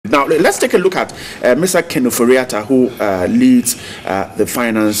Now, let's take a look at Mr. Kenuforiata, who leads the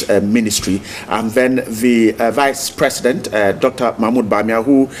finance ministry, and then the vice president, Dr. Mahmoud Bamia,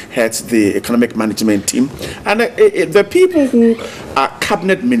 who heads the economic management team, and the people who are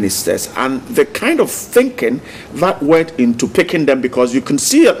cabinet ministers, and the kind of thinking that went into picking them, because you can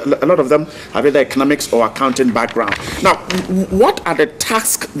see a lot of them have either economics or accounting background. Now, what are the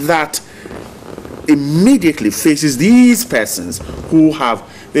tasks that immediately faces these persons who have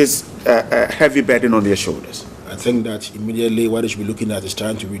this heavy burden on their shoulders? I think that immediately what they should be looking at is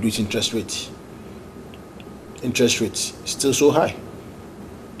trying to reduce interest rates. Interest rates is still so high.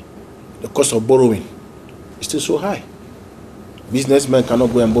 The cost of borrowing is still so high. Businessmen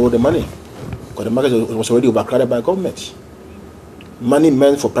cannot go and borrow the money because the market was already overcrowded by government. Money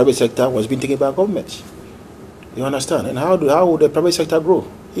meant for private sector was being taken by government. You understand? And how would the private sector grow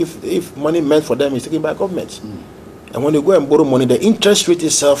if money meant for them is taken by government? And when you go and borrow money, the interest rate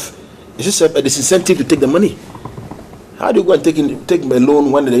itself is just a disincentive to take the money. How do you go and take a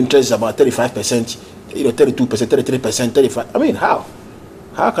loan when the interest is about 35%, 32%, 33%, 35%? I mean, how?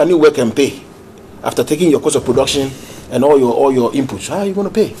 How can you work and pay after taking your cost of production and all your inputs? How are you going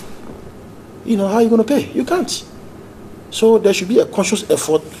to pay? How are you going to pay? You can't. So there should be a conscious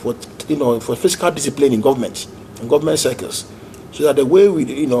effort for fiscal discipline in government circles, so that the way we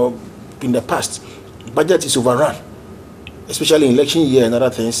in the past budget is overrun, especially in election year and other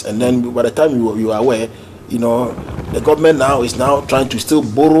things, and then by the time you are aware, the government now is trying to still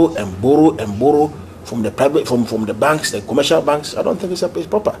borrow from the private from the banks, the commercial banks. I don't think it's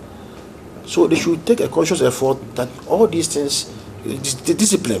proper. So they should take a conscious effort that all these things,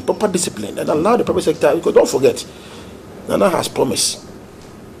 discipline, proper discipline, and allow the private sector. Because don't forget, Nana has promised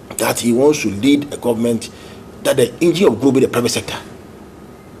that he wants to lead a government that the engine of growth be the private sector.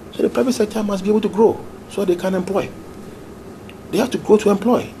 So the private sector must be able to grow so they can employ. They have to grow to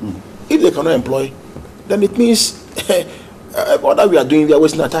employ. If they cannot employ, then it means what that we are doing, we are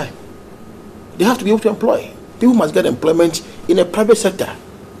wasting our time. They have to be able to employ. People must get employment in the private sector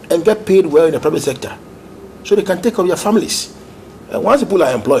and get paid well in the private sector, so they can take care of their families. And once people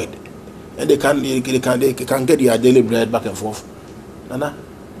are employed and they can get their daily bread back and forth, Nana,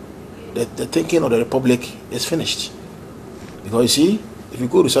 the thinking of the republic is finished. Because you see, if you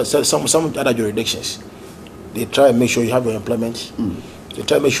go to some other jurisdictions, they try and make sure you have your employment. They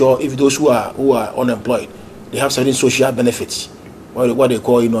try to make sure if those who are unemployed, they have certain social benefits, what they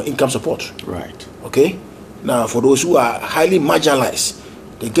call income support. Right. Okay. Now for those who are highly marginalized,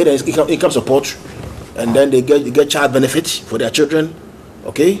 they get income support, and then they get child benefits for their children.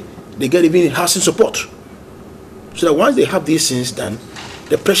 Okay. They get even housing support. So that once they have these things done,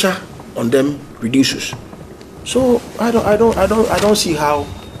 the pressure on them reduces. So I don't see how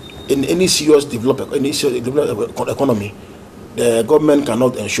in any serious economy the government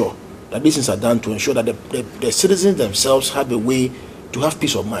cannot ensure that these things are done to ensure that the citizens themselves have a way to have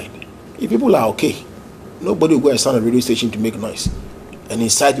peace of mind. If people are okay, nobody will go and stand on a radio station to make noise and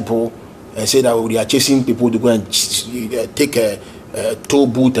incite people and say that they are chasing people to go and take a toll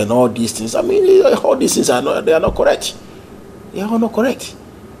booth and all these things. I mean, all these things are not correct. They are not correct.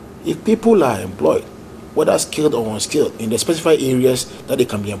 If people are employed, whether skilled or unskilled, in the specified areas that they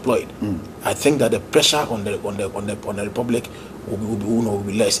can be employed, I think that the pressure on the republic will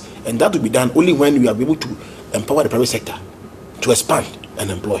be less, and that will be done only when we are able to empower the private sector to expand and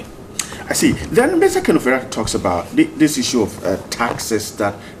employ. I see. Then Mr. Kenuforiata talks about this issue of taxes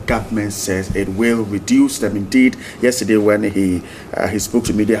that government says it will reduce them. Indeed, yesterday when he spoke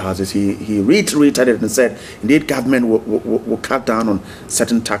to media houses, he reiterated it and said, indeed, government will cut down on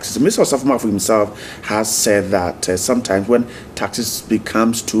certain taxes. Mr. Osafoma for himself has said that sometimes when taxes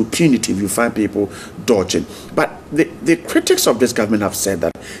becomes too punitive, you find people dodging. But the critics of this government have said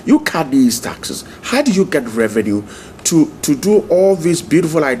that you cut these taxes. How do you get revenue to do all these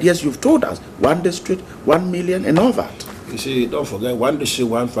beautiful ideas you've told us? 1 district, 1 million, and all that. You see, don't forget, 1 district,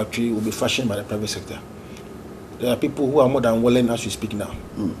 1 factory will be fashioned by the private sector. There are people who are more than willing, as we speak now,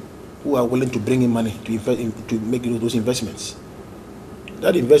 who are willing to bring in money to invest to make those investments.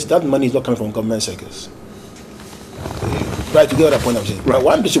 That money is not coming from government circles. Right, to get that point I'm saying. Right.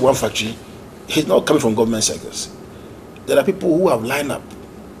 1 district, 1 factory is not coming from government circles. There are people who have lined up,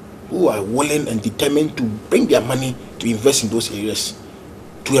 who are willing and determined to bring their money to invest in those areas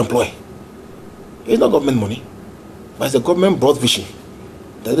to employ. It's not government money, but it's the government broad vision.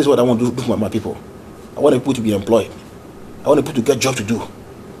 That is what I want to do for my people. I want people to be employed. I want people to get jobs to do.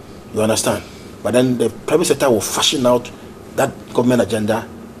 You understand? But then the private sector will fashion out that government agenda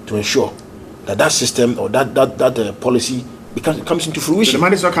to ensure that system or that policy comes into fruition. So the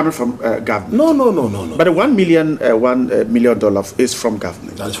money is not coming from government? No. But the $1 million is from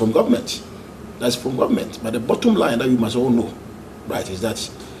government? That is from government. That's from government. But the bottom line that you must all know, right, is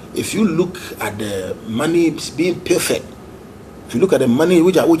that if you look at the money being perfect, if you look at the money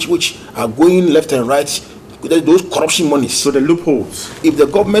which are going left and right, those corruption monies. So the loopholes. If the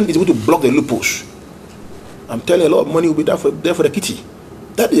government is able to block the loopholes, I'm telling you, a lot of money will be there for the kitty.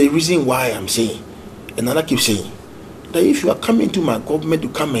 That is the reason why I'm saying, and I keep saying, that if you are coming to my government to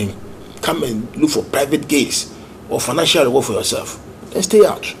come and look for private gains or financial reward for yourself, then stay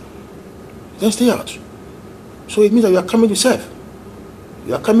out. So it means that you are coming to serve.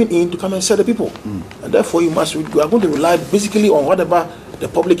 You are coming in to come and serve the people. And therefore you are going to rely basically on whatever the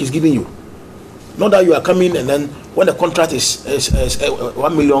public is giving you. Not that you are coming and then when the contract is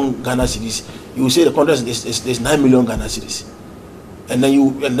 1 million Ghana cedis, you will say the contract is 9 million Ghana cedis. And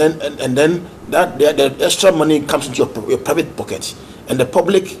then the extra money comes into your private pocket, and the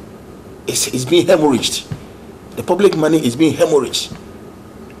public is being hemorrhaged. The public money is being hemorrhaged.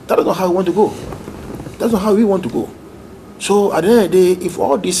 That is not how we want to go. That's not how we want to go. So at the end of the day, if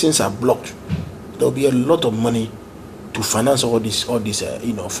all these things are blocked, there will be a lot of money to finance all these fine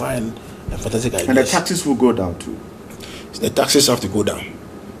and fantastic ideas. And the taxes will go down too. The taxes have to go down.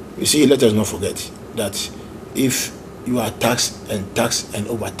 You see, let us not forget that if you are taxed and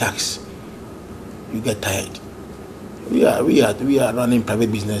overtaxed, you get tired. We are running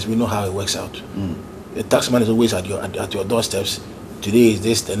private business. We know how it works out. The tax man is always at your doorsteps. Today is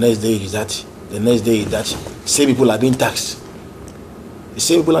this, the next day is that, the next day is that. Same people are being taxed. The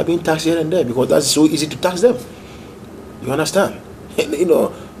same people are being taxed here and there because that's so easy to tax them. You understand?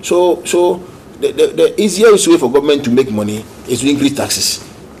 So the easiest way for government to make money is to increase taxes.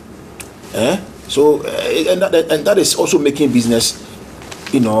 So and that is also making business,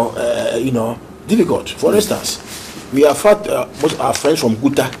 difficult. For instance, we have had most of our friends from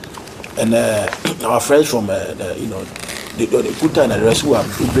Guta and our friends from the Guta and the rest who are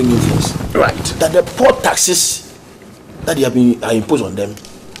bringing things. Right. That the port taxes that are imposed on them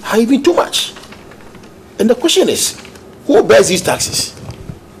are even too much. And the question is, who bears these taxes?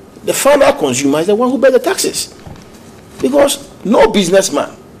 The final consumer is the one who bears the taxes, because no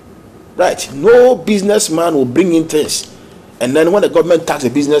businessman will bring in things, and then when the government tax a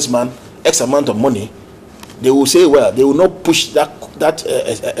businessman X amount of money, they will say, well, they will not push that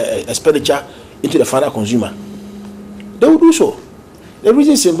expenditure into the final consumer. They will do so. The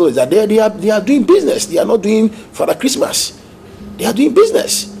reason simple is that they are doing business. They are not doing Father Christmas. They are doing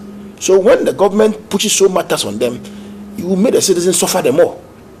business. So when the government pushes so much tax on them, you will make the citizens suffer them more.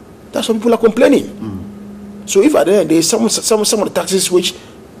 That's what people are complaining. So if at the end there is some of the taxes which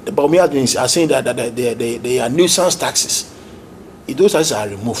the Baumians are saying that they are nuisance taxes, if those taxes are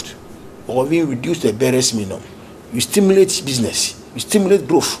removed or even reduce the barest minimum, you stimulate business, you stimulate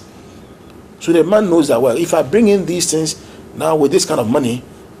growth. So the man knows that, well, if I bring in these things now with this kind of money,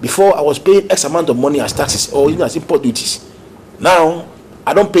 before I was paying X amount of money as taxes or even as import duties. Now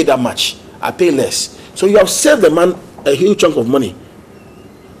I don't pay that much, I pay less. So you have saved the man a huge chunk of money,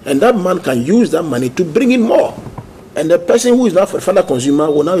 and that man can use that money to bring in more. And the person who is now the final consumer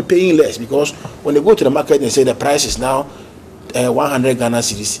will now be paying less, because when they go to the market they say the price is now 100 Ghana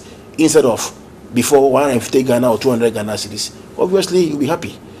cedis instead of before 150 Ghana or 200 Ghana cedis. Obviously you'll be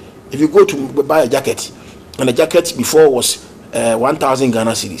happy. If you go to buy a jacket and the jacket before was 1,000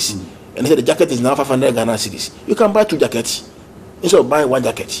 Ghana cedis, and they say the jacket is now 500 Ghana cedis, you can buy 2 jackets instead of buying 1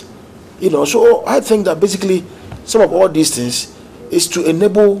 jacket. So I think that basically some of all these things is to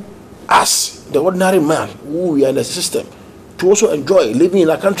enable us, the ordinary man who we are in the system, to also enjoy living in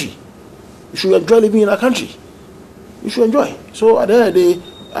our country. You should enjoy living in our country. You should enjoy. So at the end of the day,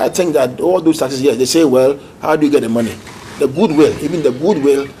 I think that all those taxes here, they say, well, how do you get the money? The goodwill, even the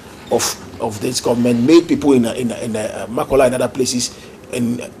goodwill of this government made people in Makola and other places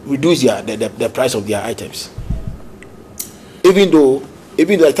and reduce the price of their items. Even though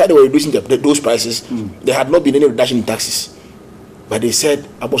the time they were reducing those prices, there had not been any reduction in taxes. But they said,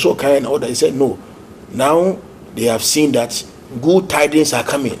 Aboso Kaya and others, they said no. Now they have seen that good tidings are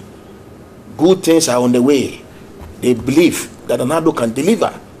coming. Good things are on the way. They believe that Addo can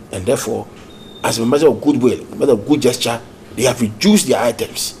deliver. And therefore, as a measure of goodwill, a measure of good gesture, they have reduced their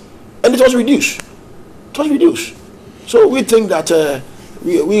items. And it was reduced. It was reduced. So we think that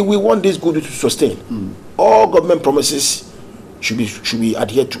we want this good to sustain. All government promises should be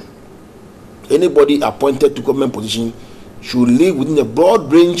adhered to. Anybody appointed to government position should live within the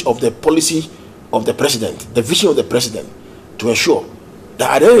broad range of the policy of the president, the vision of the president, to ensure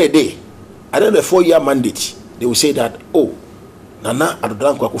that at the end of the day, at the end of the 4-year mandate, they will say that, oh, Nana Addo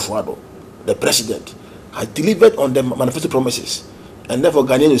Dankwa Akufo-Addo, the president, has delivered on the manifesto promises, and therefore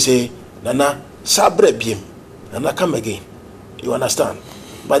Ghanaians will say, Nana, sabre biem, Nana, come again. You understand?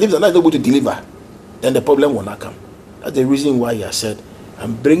 But if Nana is not able to deliver, then the problem will not come. That's the reason why he has said,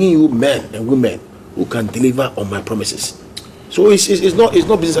 I'm bringing you men and women who can deliver on my promises. So it's not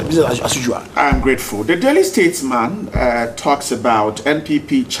business as usual. I'm grateful. The Daily Statesman talks about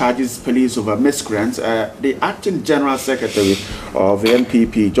NPP charges police over miscreants. The acting general secretary of the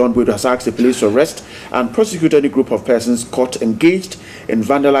NPP, John Boyd, has asked the police to arrest and prosecute any group of persons caught engaged in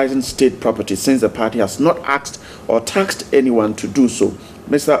vandalizing state property, since the party has not asked or taxed anyone to do so.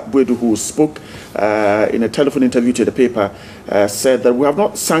 Mr. Boyd, who spoke in a telephone interview to the paper, said that we have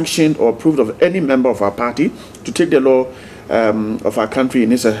not sanctioned or approved of any member of our party to take the law of our country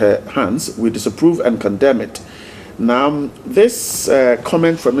in his or her hands. We disapprove and condemn it. Now, this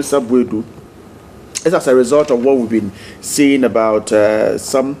comment from Mr. Boyd is as a result of what we've been seeing about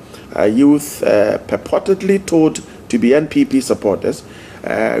some youth purportedly told to be NPP supporters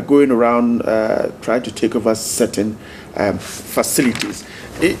going around trying to take over certain facilities.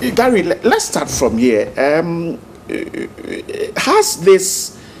 Gary, let's start from here. Has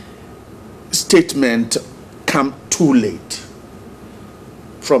this statement come too late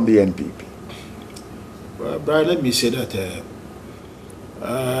from the NPP? Well, Brian, let me say that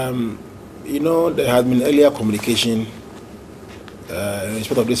you know, there has been earlier communication in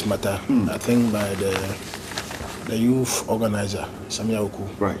respect of this matter. I think by the youth organizer, Samia Oku.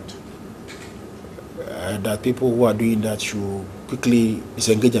 Right. That people who are doing that should quickly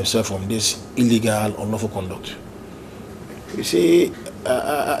disengage themselves from this illegal, unlawful conduct. You see,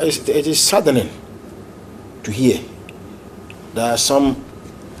 it is saddening to hear there are some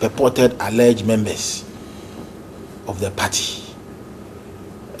purported alleged members of the party.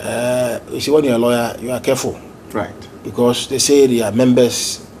 You see, when you're a lawyer, you are careful. Right. Because they say they are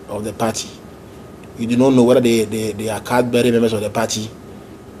members of the party. You do not know whether they are card-bearing members of the party,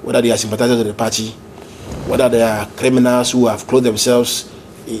 whether they are sympathizers of the party, whether they are criminals who have clothed themselves,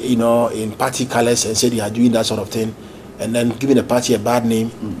 you know, in party colors and say they are doing that sort of thing, and then giving the party a bad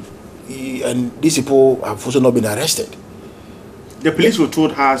name. And these people have also not been arrested. The police were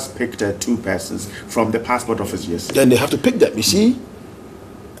told has picked 2 persons from the passport office, yes. Then they have to pick them. You see,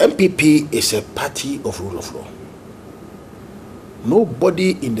 NPP is a party of rule of law.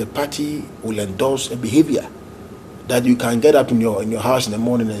 Nobody in the party will endorse a behavior that you can get up in your house in the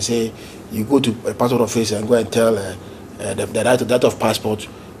morning and say, you go to a passport office and go and tell the right of passport,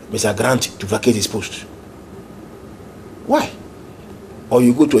 Mr. Grant, to vacate his post. Why? Or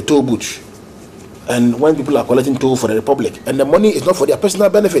you go to a toll booth, and when people are collecting toll for the Republic, and the money is not for their personal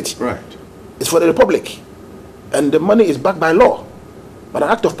benefit, right? It's for the Republic, and the money is backed by law, by an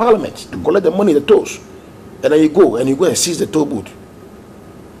act of Parliament to collect the money, the tolls, and then you go and seize the toll booth.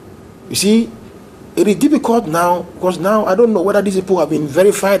 You see, it is difficult now because now I don't know whether these people have been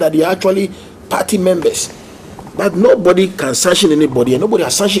verified that they are actually party members, but nobody can sanction anybody, and nobody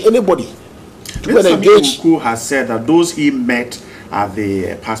has sanctioned anybody. Who has said that those he met at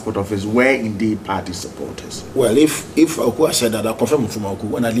the passport office were indeed party supporters. Well, if Oku has said that, I'll confirm from Oku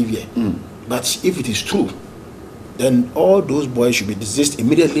when I leave here. But if it is true, then all those boys should be desist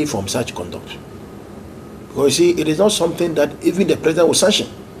immediately from such conduct. Because you see, it is not something that even the president will sanction.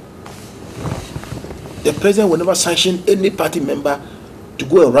 The president will never sanction any party member to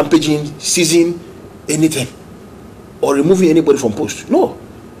go on rampaging, seizing anything, or removing anybody from post. No.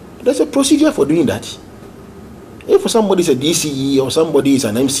 There's a procedure for doing that. If somebody is a DCE, or somebody is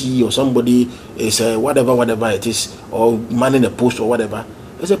an MC, or somebody is a whatever it is, or manning a post or whatever,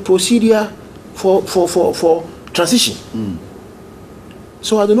 there's a procedure for transition.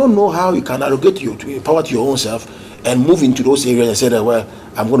 So I do not know how you can arrogate your power to your own self and move into those areas and say that, well,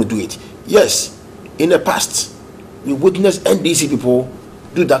 I'm going to do it. Yes, in the past, we witnessed NDC people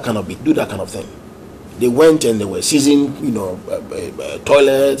do that kind of thing. They went and they were seizing,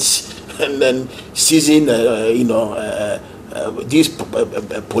 toilets, and then seizing, these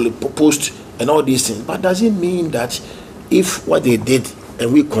posts and all these things. But does it mean that if what they did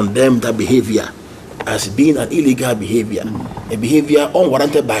and we condemn that behavior as being an illegal behavior, a behavior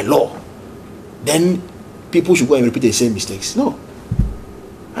unwarranted by law, then people should go and repeat the same mistakes? No,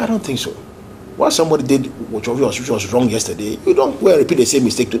 I don't think so. What somebody did which was wrong yesterday, you don't go and repeat the same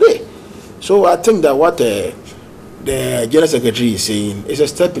mistake today. So I think that what the General Secretary is saying is a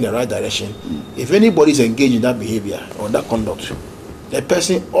step in the right direction. If anybody is engaged in that behavior or that conduct, the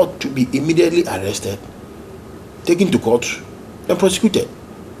person ought to be immediately arrested, taken to court, and prosecuted.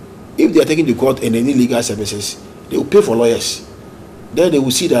 If they are taken to court in any legal services, they will pay for lawyers. Then they will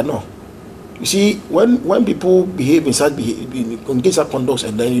see that no. You see, when people behave in such conducts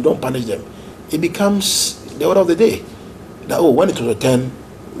and then you don't punish them, it becomes the order of the day. That, oh, when it was a 10,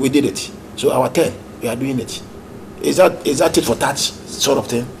 we did it. So our 10, we are doing it. Is that it for that sort of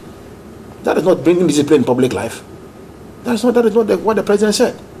thing? That is not bringing discipline in public life. That is not what the president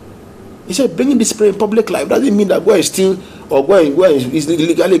said. He said bringing discipline in public life doesn't mean that go and steal or go and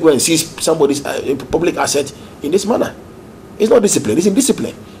illegally go and seize somebody's public asset in this manner. It's not discipline, it's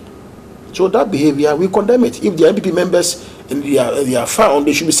indiscipline. So that behavior, we condemn it. If the NPP members they are found,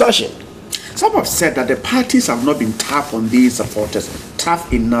 they should be sanctioned. Some have said that the parties have not been tough on these supporters,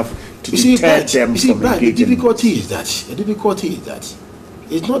 tough enough to deter them from engaging. The difficulty is that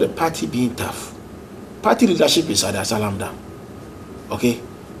it's not the party being tough. Party leadership is at the asylum dam. Okay?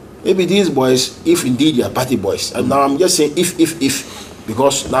 Maybe these boys, if indeed they are party boys, and now I'm just saying if,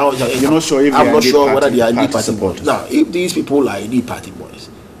 because now you're not sure if I'm not sure whether they are indeed party boys. supporters. Now, if these people are indeed party boys,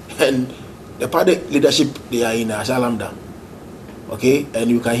 and the party leadership, they are in the asylum dam, okay, and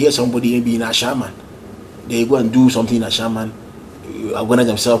you can hear somebody maybe in a shaman, they go and do something in a shaman, organize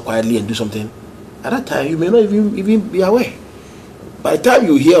themselves quietly and do something. At that time, you may not even be aware. By the time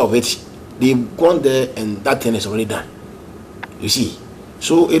you hear of it, they've gone there and that thing is already done. You see.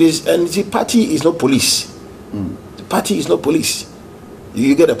 So it is, and the party is not police. The party is not police.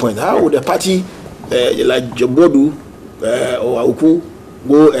 You get the point. How would the party like Jobodu or Auku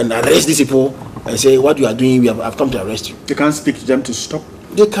go and arrest these people and say, what you are doing, I've come to arrest you? They can't speak to them to stop.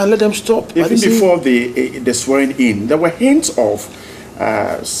 They can let them stop. Even before the swearing in, there were hints of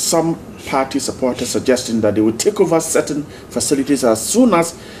some party supporters suggesting that they would take over certain facilities as soon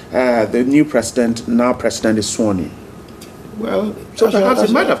as the new president, now president, is sworn in. Well, so perhaps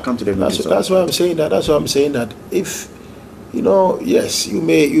it might have come to the notice. That's why I'm saying that. That's why I'm saying that if yes, you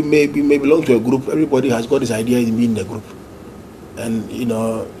may belong to a group. Everybody has got his idea in being in the group, and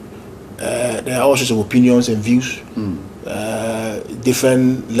there are all sorts of opinions and views,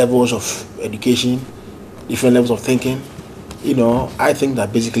 different levels of education, different levels of thinking. I think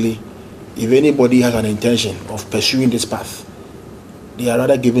that basically, if anybody has an intention of pursuing this path, they are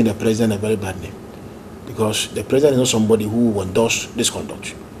rather giving the president a very bad name. Because the president is not somebody who will endorse this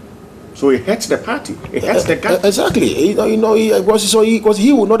conduct. So it hurts the party. It hurts the government. Exactly. He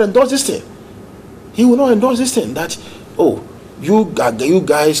will not endorse this thing. He will not endorse this thing. That, oh, you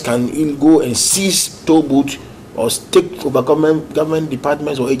guys can go and seize toll booths or take over government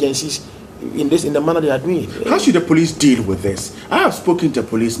departments or agencies in the manner they are doing. How should the police deal with this? I have spoken to a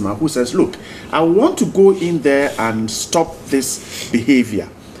policeman who says, look, I want to go in there and stop this behavior,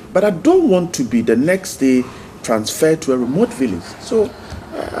 but I don't want to be the next day transferred to a remote village. So,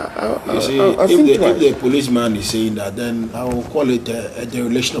 if the policeman is saying that, then I will call it a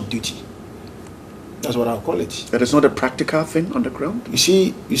dereliction of duty. That's what I'll call it. That is not a practical thing on the ground? You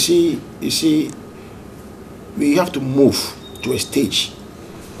see, we have to move to a stage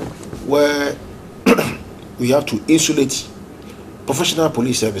where we have to insulate professional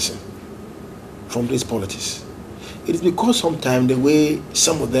police servicing from this politics. It is because sometimes the way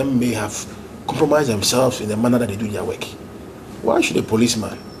some of them may have compromised themselves in the manner that they do their work. Why should a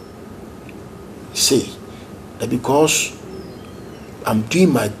policeman say that because I'm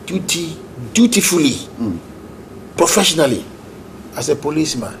doing my duty dutifully, professionally, as a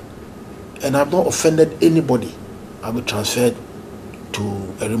policeman, and I've not offended anybody, I'll be transferred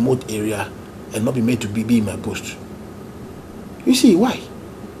to a remote area and not be made to be in my post? You see, why?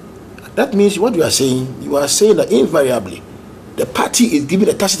 That means what you are saying that invariably the party is giving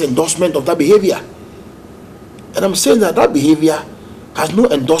a tacit endorsement of that behavior. And I'm saying that behavior has no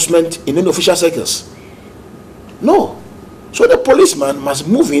endorsement in any official circles. No. So the policeman must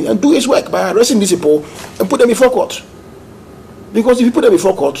move in and do his work by arresting these people and put them before court. Because if you put them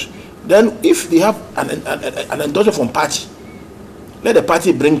before court, then if they have an endorsement from party, let the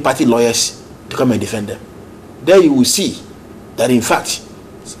party bring party lawyers to come and defend them. There you will see that in fact,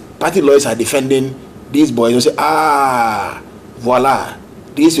 party lawyers are defending these boys and say, voila,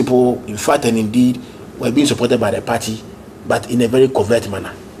 these people, in fact and indeed, were being supported by the party, but in a very covert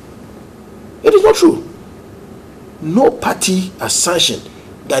manner. It is not true. No party has sanctioned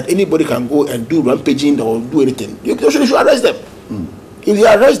that anybody can go and do rampaging or do anything. You should arrest them. If you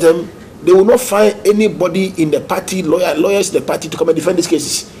arrest them, they will not find anybody in the party, lawyers in the party to come and defend these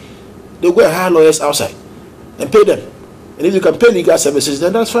cases. They will go and hire lawyers outside and pay them. And if you can pay legal services,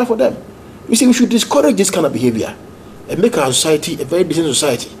 then that's fine for them. You see, we should discourage this kind of behavior and make our society a very decent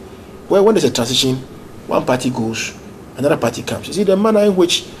society, where when there's a transition, one party goes, another party comes. You see, the manner in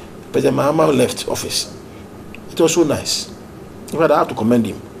which President Mahama left office, it was so nice. In fact, I have to commend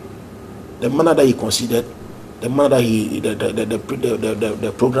him. The manner that he considered, the manner that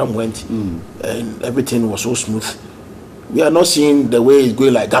the program went, and everything was so smooth. We are not seeing the way it's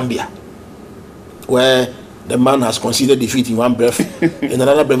going like Gambia. where the man has conceded defeat in one breath. In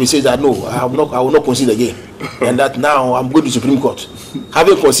another breath, he says that no, I will not concede again. And that now I'm going to Supreme Court.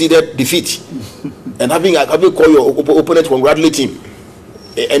 Having conceded defeat and having called your opponent, congratulate him.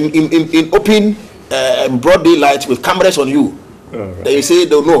 And in open broad daylight with cameras on you. Right. Then you say,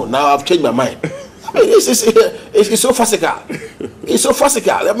 no, now I've changed my mind. I mean, it's so farcical. It's so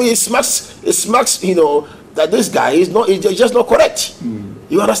farcical. I mean, it smacks, you know, that this guy is just not correct.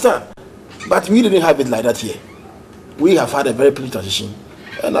 You understand? But we didn't have it like that here. We have had a very peaceful transition,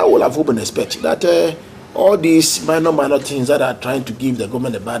 and I will have hope and expect that all these minor things that are trying to give the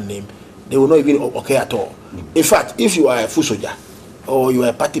government a bad name, they will not even occur at all. In fact, if you are a full soldier or you are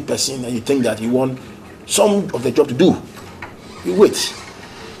a party person and you think that you want some of the job to do, you wait.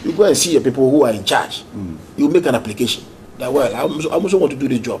 You go and see your people who are in charge. You make an application that, well, I also want to do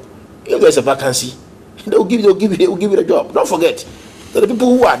this job. If there's a vacancy, they will give you the job. Don't forget that the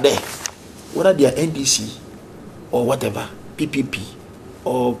people who are there, whether they are NDC or whatever, PPP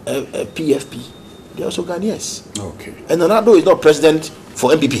or PFP, they are also Ghanaians. Okay. And Addo is not president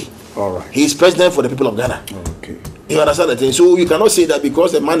for NPP. All right. He is president for the people of Ghana. Okay. You understand that thing? So you cannot say that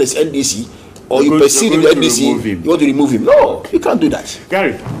because the man is NDC or you perceive him NDC, you want to remove him. No, you can't do that.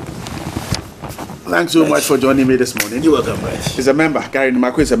 Gary, thanks so much for joining me this morning. You're welcome, right. He's a member. Gary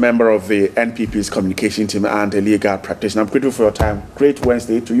Nimako is a member of the NPP's communication team and a legal practitioner. I'm grateful for your time. Great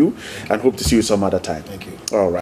Wednesday to you and hope to see you some other time. Thank you. All right.